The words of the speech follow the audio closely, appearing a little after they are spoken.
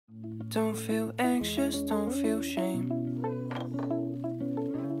Don't feel anxious, don't feel shame.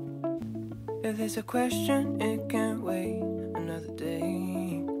 If there's a question, it can't wait another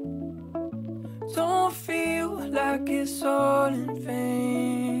day. Don't feel like it's all in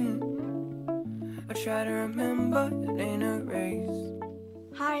vain. I try to remember, it ain't a race.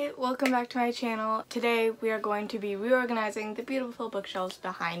 Hi, welcome back to my channel. Today we are going to be reorganizing the beautiful bookshelves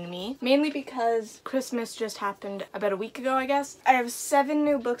behind me, mainly because Christmas just happened about a week ago, I guess. I have 7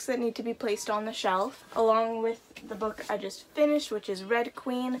 new books that need to be placed on the shelf, along with the book I just finished, which is Red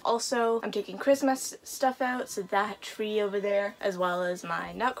Queen. Also, I'm taking Christmas stuff out, so that tree over there, as well as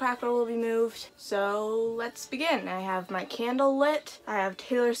my nutcracker, will be moved. So let's begin. I have my candle lit, I have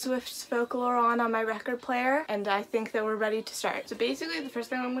Taylor Swift's Folklore on my record player, and I think that we're ready to start. So basically the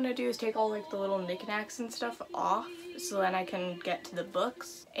first thing I'm going to do is take all like the little knickknacks and stuff off so then I can get to the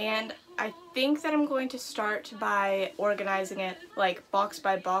books. And I think that I'm going to start by organizing it like box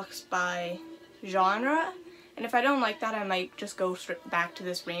by genre. And if I don't like that, I might just go straight back to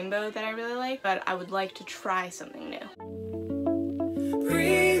this rainbow that I really like, but I would like to try something new.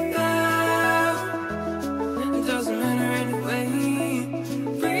 Breathe out, it doesn't matter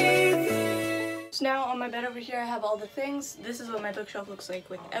anyway. Breathe in. So now on my bed over here I have all the things. This is what my bookshelf looks like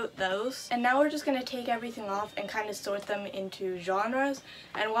without those. And now we're just going to take everything off and kind of sort them into genres.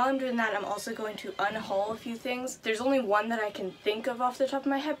 And while I'm doing that, I'm also going to unhaul a few things. There's only one that I can think of off the top of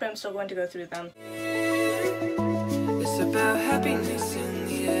my head, but I'm still going to go through them. It's about happiness in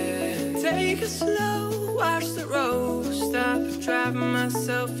the air. Take it slow, watch the road. Stop driving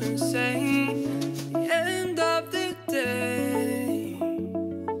myself insane. The end of the day.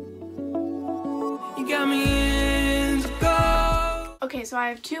 You got me in to go. Okay, so I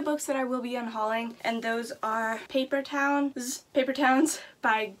have 2 books that I will be unhauling, and those are Paper Towns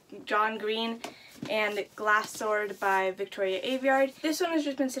by John Green and Glass Sword by Victoria Aveyard. This one has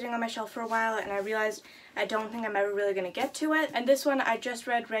just been sitting on my shelf for a while, and I realized I don't think I'm ever really going to get to it. And this one, I just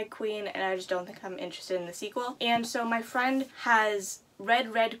read Red Queen, and I just don't think I'm interested in the sequel. And so my friend has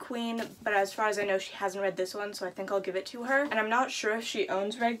read Red Queen, but as far as I know, she hasn't read this one, so I think I'll give it to her. And I'm not sure if she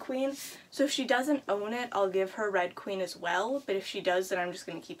owns Red Queen, so if she doesn't own it, I'll give her Red Queen as well, but if she does, then I'm just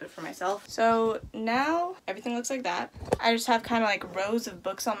going to keep it for myself. So now, everything looks like that. I just have kind of like rows of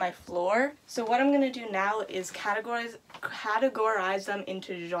books on my floor. So what I'm going to do now is categorize them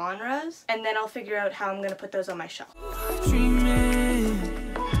into genres, and then I'll figure out how I'm going to put those on my shelf. Dreaming,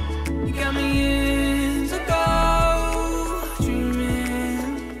 you got me in to go. Dreaming,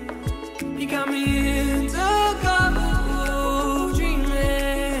 you got me in to go.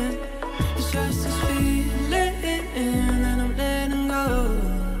 Dreaming, it's just this feeling and I'm letting go.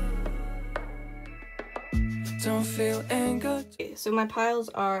 Don't feel anger. Okay, so my piles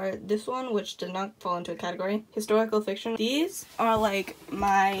are this one, which does not fall into a category, historical fiction. These are like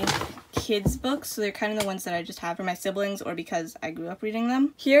my kids' books, so they're kind of the ones that I just have for my siblings or because I grew up reading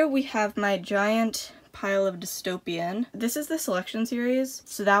them. Here we have my giant pile of dystopian. This is the selection series,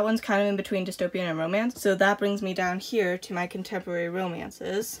 so that one's kind of in between dystopian and romance. So that brings me down here to my contemporary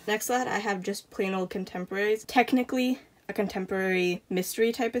romances. Next to that, I have just plain old contemporaries. Technically a contemporary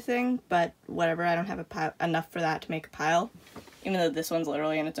mystery type of thing, but whatever, I don't have enough for that to make a pile, even though this one's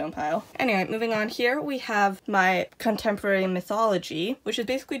literally in its own pile. Anyway, moving on, here we have my contemporary mythology, which is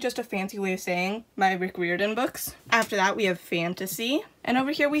basically just a fancy way of saying my Rick Riordan books. After that, we have fantasy. And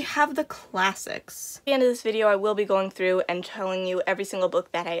over here we have the classics. At the end of this video, I will be going through and telling you every single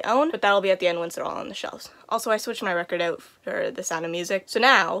book that I own, but that'll be at the end once they're all on the shelves. Also, I switched my record out for The Sound of Music. So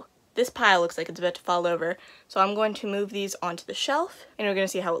now, this pile looks like it's about to fall over, so I'm going to move these onto the shelf, and we're going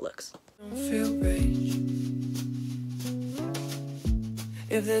to see how it looks. Don't feel rage.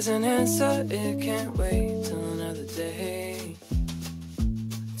 If there's an answer, it can't wait till another day.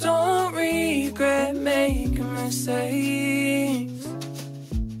 Don't regret making mistakes.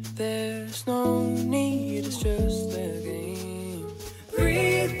 There's no need, it's just the game.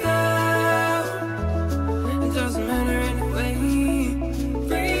 Breathe out, it doesn't matter anyway.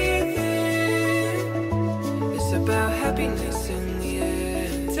 Breathe in, it's about happiness in the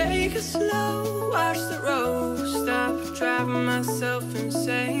air. Take it slow, watch the road. Stop driving myself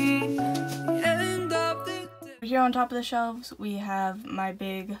insane. The end of the day. Here on top of the shelves, we have my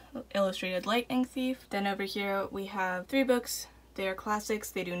big illustrated lightning thief. Then over here, we have 3 books. They are classics.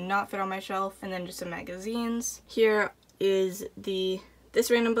 They do not fit on my shelf. And then just some magazines. Here is this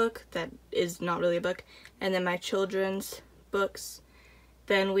random book that is not really a book. And then my children's books.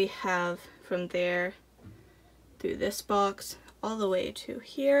 Then we have from there through this box all the way to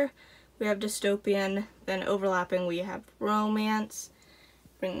here. We have dystopian, then overlapping we have romance,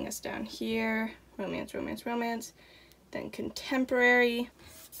 bringing us down here, romance, romance, romance, then contemporary,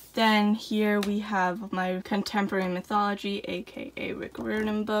 Then here we have my contemporary mythology, aka Rick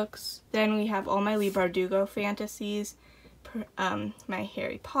Riordan books. Then we have all my Leigh Bardugo fantasies, my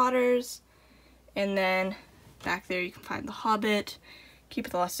Harry Potters, and then back there you can find The Hobbit, Keeper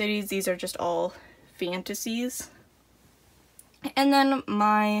of the Lost Cities. These are just all fantasies. And then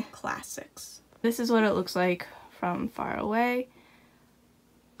my classics. This is what it looks like from far away.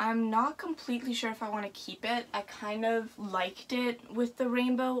 I'm not completely sure if I want to keep it. I kind of liked it with the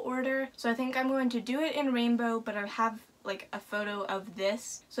rainbow order, so I think I'm going to do it in rainbow, but I have like a photo of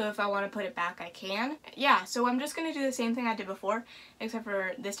this, so if I want to put it back I can. Yeah, so I'm just going to do the same thing I did before, except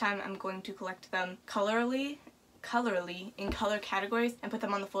for this time I'm going to collect them colorly in color categories and put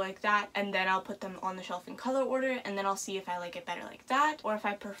them on the floor like that, and then I'll put them on the shelf in color order, and then I'll see if I like it better like that or if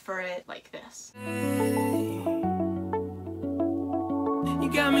I prefer it like this. You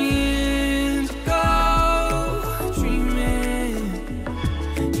got me into go dreaming.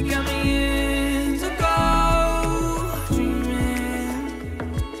 You got me into go dreaming.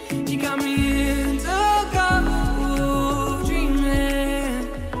 You got me into go dreaming.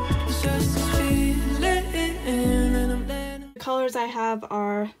 It's just this feeling and I'm letting. The colors I have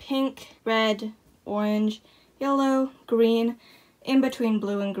are pink, red, orange, yellow, green, in between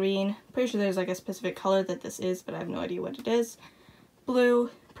blue and green. Pretty sure there's like a specific color that this is, but I have no idea what it is. Blue,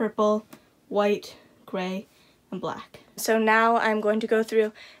 purple, white, gray, and black. So now I'm going to go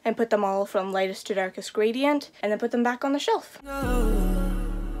through and put them all from lightest to darkest gradient and then put them back on the shelf.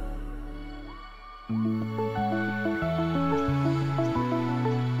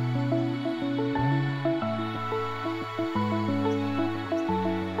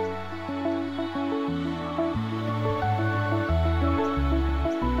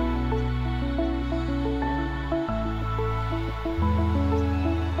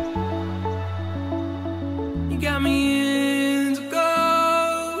 You got me into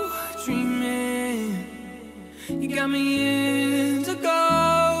go dreaming. You got me into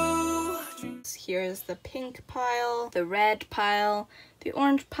go dreaming. Here's the pink pile, the red pile, the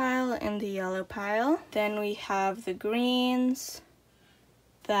orange pile, and the yellow pile. Then we have the greens,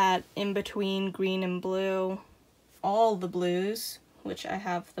 that in between green and blue, all the blues, which I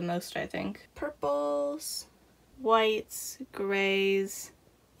have the most I think, purples, whites, grays,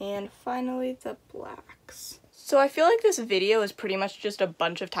 and finally the blacks. So I feel like this video is pretty much just a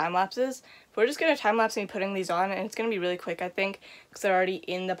bunch of time lapses. We're just going to time lapse me putting these on, and it's going to be really quick I think because they're already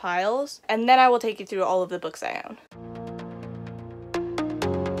in the piles. And then I will take you through all of the books I own.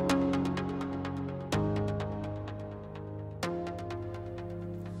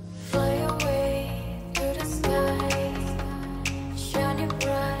 Fly away through the sky, shining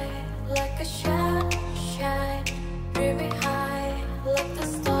bright like a shine, dreaming high like the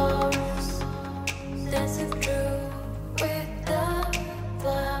stars, dancing through with the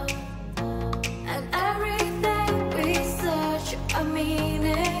clouds, and everything we search a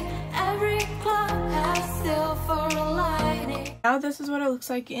meaning, every cloud has silver lining. Now this is what it looks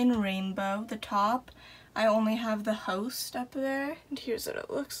like in rainbow. The top, I only have the host up there, and here's what it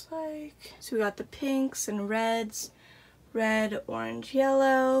looks like. So we got the pinks and reds, red, orange,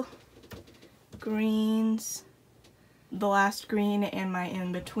 yellow, greens, the last green, and my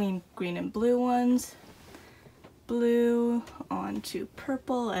in-between green and blue ones, blue onto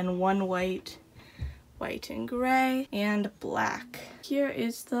purple, and one white, white and gray, and black. Here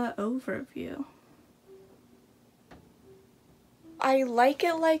is the overview. I like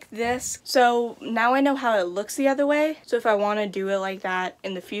it like this, so now I know how it looks the other way, so if I want to do it like that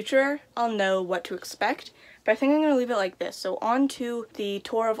in the future, I'll know what to expect. But I think I'm going to leave it like this. So on to the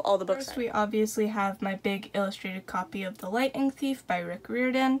tour of all the books. First, we obviously have my big illustrated copy of The Lightning Thief by Rick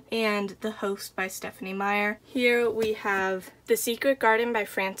Riordan and The Host by Stephanie Meyer. Here we have The Secret Garden by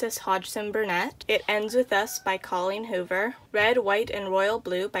Frances Hodgson Burnett, It Ends With Us by Colleen Hoover, Red, White, and Royal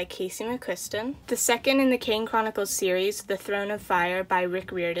Blue by Casey McQuiston, the second in the Kane Chronicles series, The Throne of Fire by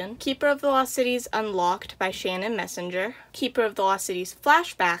Rick Riordan, Keeper of the Lost Cities Unlocked by Shannon Messenger, Keeper of the Lost Cities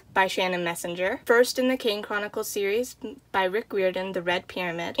Flashback by Shannon Messenger, first in the Kane Chronicles series by Rick Riordan, The Red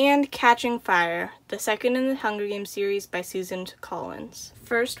Pyramid, and Catching Fire, the second in the Hunger Games series by Susan Collins.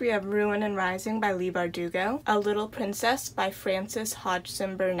 First, we have Ruin and Rising by Leigh Bardugo, A Little Princess by Frances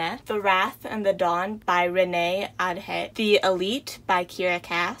Hodgson Burnett, The Wrath and the Dawn by Renee Adhe, The Elite by Kira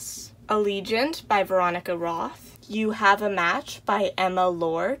Cass, Allegiant by Veronica Roth, You Have a Match by Emma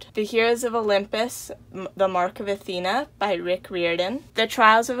Lord. The Heroes of Olympus, The Mark of Athena by Rick Riordan. The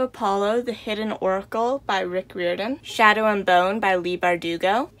Trials of Apollo, The Hidden Oracle by Rick Riordan. Shadow and Bone by Leigh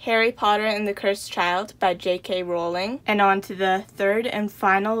Bardugo. Harry Potter and the Cursed Child by J.K. Rowling. And on to the third and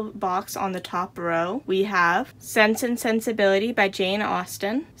final box on the top row, we have Sense and Sensibility by Jane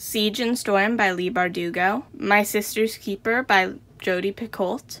Austen. Siege and Storm by Leigh Bardugo. My Sister's Keeper by Jodi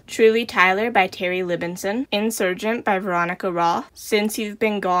Picoult. Truly Tyler by Terry Libinson. Insurgent by Veronica Roth. Since You've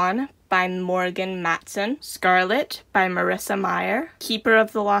Been Gone by Morgan Matson. Scarlet by Marissa Meyer. Keeper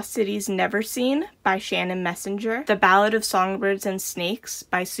of the Lost Cities Never Seen by Shannon Messenger. The Ballad of Songbirds and Snakes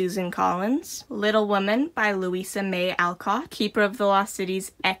by Susan Collins. Little Woman by Louisa May Alcott. Keeper of the Lost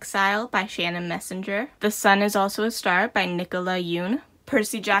Cities Exile by Shannon Messenger. The Sun Is Also a Star by Nicola Yoon.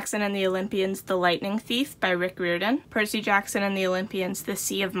 Percy Jackson and the Olympians, The Lightning Thief by Rick Riordan. Percy Jackson and the Olympians, The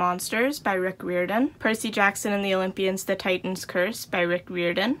Sea of Monsters by Rick Riordan. Percy Jackson and the Olympians, The Titan's Curse by Rick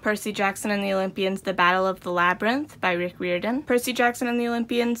Riordan. Percy Jackson and the Olympians, The Battle of the Labyrinth by Rick Riordan. Percy Jackson and the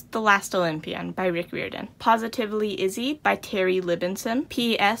Olympians, The Last Olympian by Rick Riordan. Positively Izzy by Terry Libinson.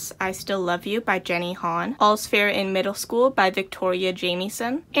 P.S. I Still Love You by Jenny Han. All's Fair in Middle School by Victoria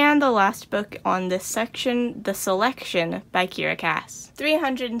Jamieson. And the last book on this section, The Selection by Kira Cass.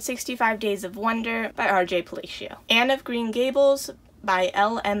 365 Days of Wonder by R.J. Palacio. Anne of Green Gables by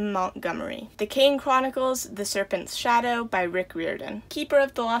L.M. Montgomery. The Kane Chronicles, The Serpent's Shadow by Rick Riordan. Keeper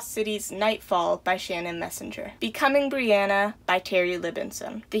of the Lost Cities, Nightfall by Shannon Messenger. Becoming Brianna by Terry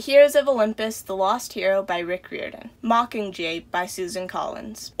Libinson. The Heroes of Olympus, The Lost Hero by Rick Riordan. Mockingjay by Susan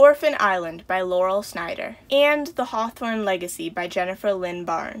Collins. Orphan Island by Laurel Snyder. And The Hawthorne Legacy by Jennifer Lynn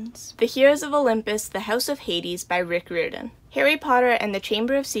Barnes. The Heroes of Olympus, The House of Hades by Rick Riordan. Harry Potter and the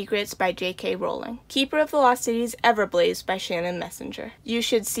Chamber of Secrets by J.K. Rowling. Keeper of the Lost Cities Everblaze by Shannon Messenger. You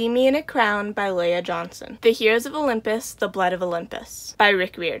Should See Me in a Crown by Leah Johnson. The Heroes of Olympus, The Blood of Olympus by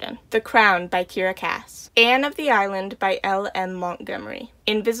Rick Riordan. The Crown by Kira Cass. Anne of the Island by L.M. Montgomery.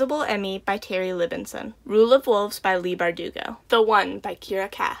 Invisible Emmy by Terry Libinson. Rule of Wolves by Leigh Bardugo. The One by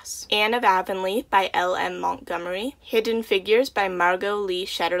Kira Cass. Anne of Avonlea by L.M. Montgomery. Hidden Figures by Margot Lee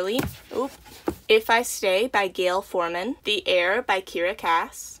Shetterly. If I Stay by Gail Foreman. The Air by Kira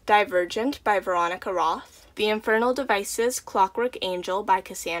Cass. Divergent by Veronica Roth. The Infernal Devices, Clockwork Angel by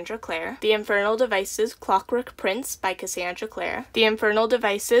Cassandra Clare. The Infernal Devices, Clockwork Prince by Cassandra Clare. The Infernal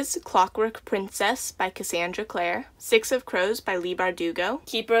Devices, Clockwork Princess by Cassandra Clare. Six of Crows by Leigh Bardugo.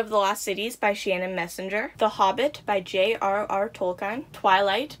 Keeper of the Lost Cities by Shannon Messenger. The Hobbit by J.R.R. Tolkien.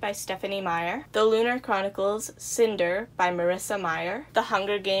 Twilight by Stephanie Meyer. The Lunar Chronicles, Cinder by Marissa Meyer. The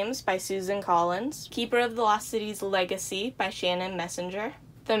Hunger Games by Susan Collins. Keeper of the Lost Cities Legacy by Shannon Messenger.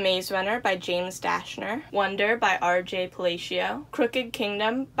 The Maze Runner by James Dashner. Wonder by R.J. Palacio. Crooked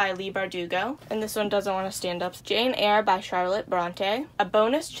Kingdom by Leigh Bardugo. And this one doesn't want to stand up. Jane Eyre by Charlotte Bronte. A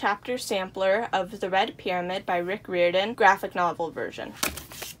bonus chapter sampler of The Red Pyramid by Rick Riordan, graphic novel version.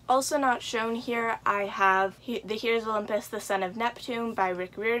 Also not shown here, I have The Heroes of Olympus, The Son of Neptune by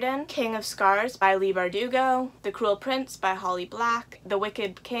Rick Riordan. King of Scars by Leigh Bardugo. The Cruel Prince by Holly Black. The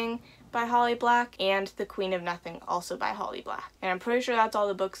Wicked King by Holly Black, and The Queen of Nothing, also by Holly Black. And I'm pretty sure that's all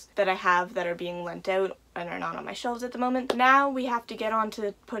the books that I have that are being lent out and are not on my shelves at the moment. Now we have to get on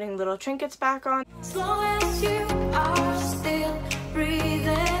to putting little trinkets back on. As long as you are still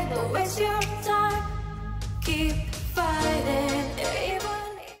breathing, don't waste your time, keep fighting.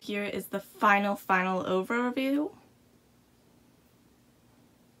 Here is the final overview.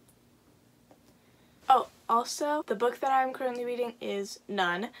 Oh, also, the book that I'm currently reading is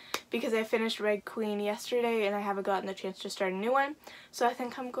None, because I finished Red Queen yesterday and I haven't gotten the chance to start a new one. So I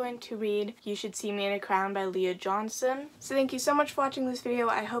think I'm going to read You Should See Me in a Crown by Leah Johnson. So thank you so much for watching this video.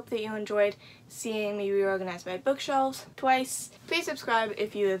 I hope that you enjoyed seeing me reorganize my bookshelves twice. Please subscribe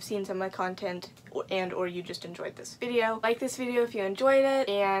if you have seen some of my content or you just enjoyed this video. Like this video if you enjoyed it,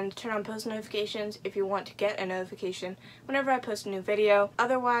 and turn on post notifications if you want to get a notification whenever I post a new video.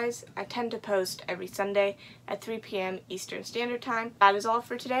 Otherwise, I tend to post every Sunday at 3 p.m. Eastern Standard Time. That is all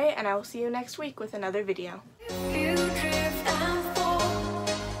for today, and I will see you next week with another video.